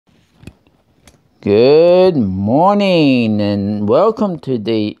Good morning and welcome to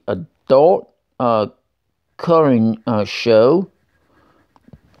the Adult Coloring Show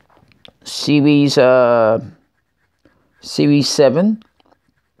series 7,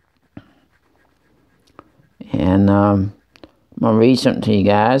 and I'm gonna read something to you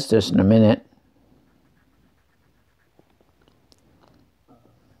guys just in a minute.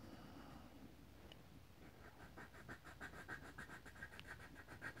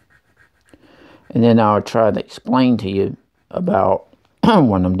 And then I'll try to explain to you about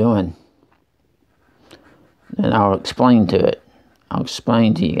what I'm doing. And I'll explain to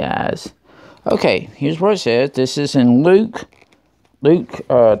you guys. Okay, here's what it says. This is in Luke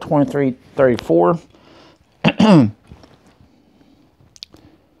 23:34.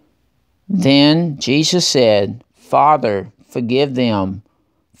 Then Jesus said, "Father, forgive them,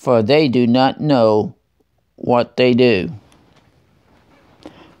 for they do not know what they do."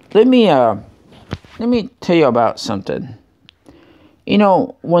 Let me tell you about something. You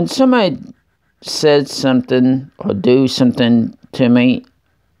know, when somebody says something or do something to me,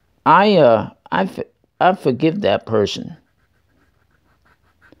 I forgive that person.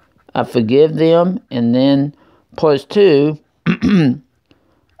 I forgive them, and then plus two,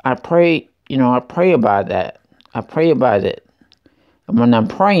 I pray. I pray about that. I pray about it. And when I'm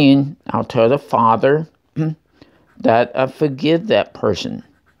praying, I'll tell the Father that I forgive that person.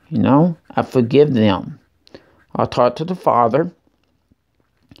 I forgive them. I'll talk to the Father.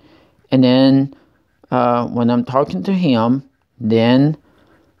 And then when I'm talking to Him, then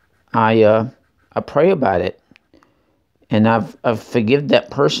I pray about it. And I've forgive that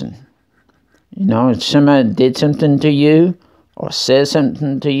person. If somebody did something to you or said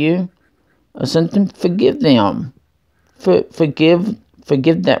something to you or something, forgive them. Forgive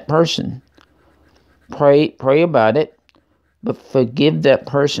that person. Pray about it, but forgive that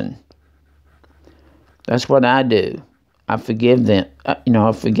person. That's what I do. I forgive them. I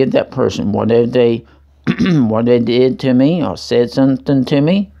forgive that person. Whatever they what they did to me or said something to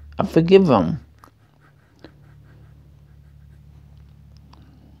me, I forgive them.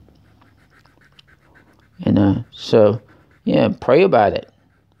 And pray about it.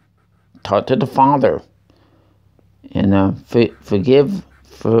 Talk to the Father, and forget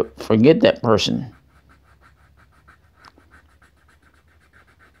that person.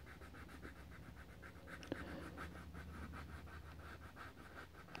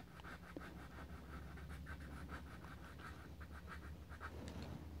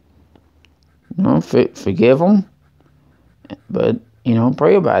 Forgive them, but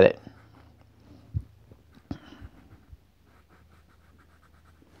pray about it.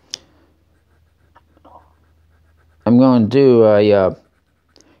 I'm going to do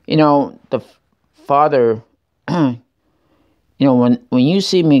the Father. When you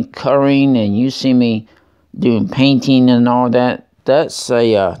see me coloring and you see me doing painting and all that, that's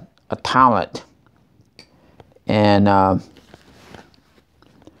a talent. And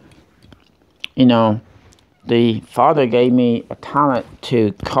the Father gave me a talent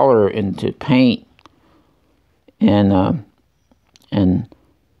to color and to paint, and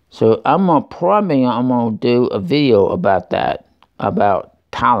so I'm gonna do a video about that, about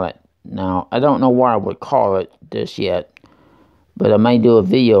talent. Now I don't know what I would call it this yet, but I may do a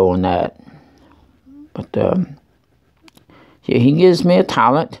video on that. But He gives me a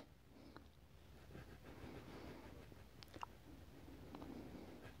talent.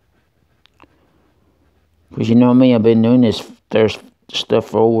 Because me, I've been doing this stuff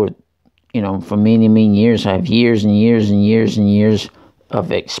for over, for many, many years. I have years and years and years and years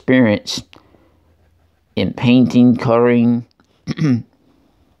of experience in painting, coloring. And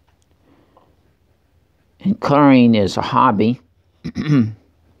coloring is a hobby.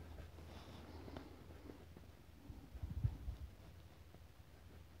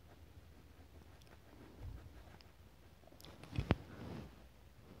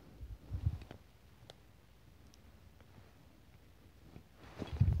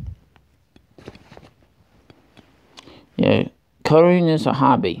 Yeah, coloring is a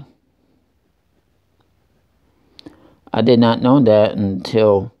hobby. I did not know that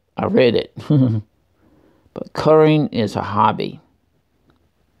until I read it. But coloring is a hobby.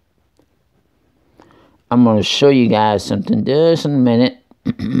 I'm going to show you guys something just in a minute.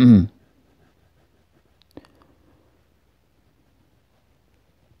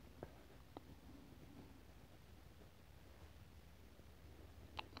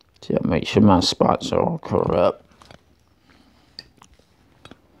 See, I'll make sure my spots are all colored up.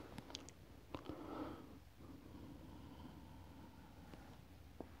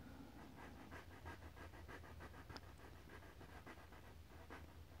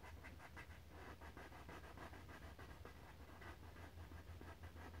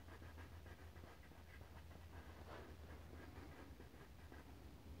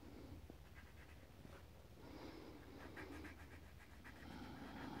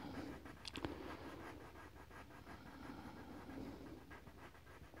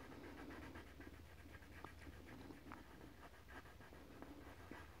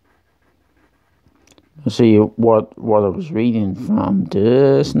 see what I was reading from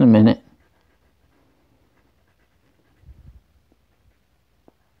just in a minute.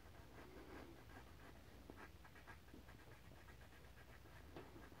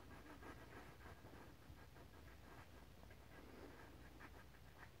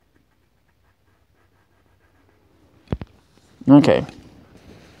 Okay.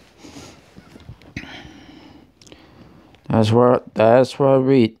 That's what I'm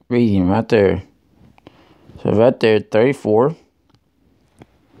reading right there. So right there, 34.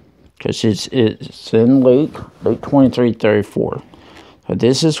 Because it's in Luke 23:34. So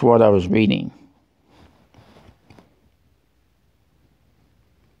this is what I was reading.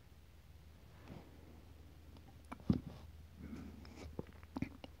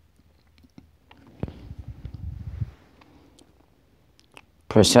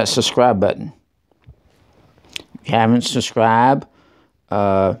 Press that subscribe button. If you haven't subscribed,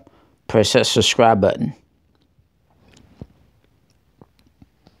 press that subscribe button.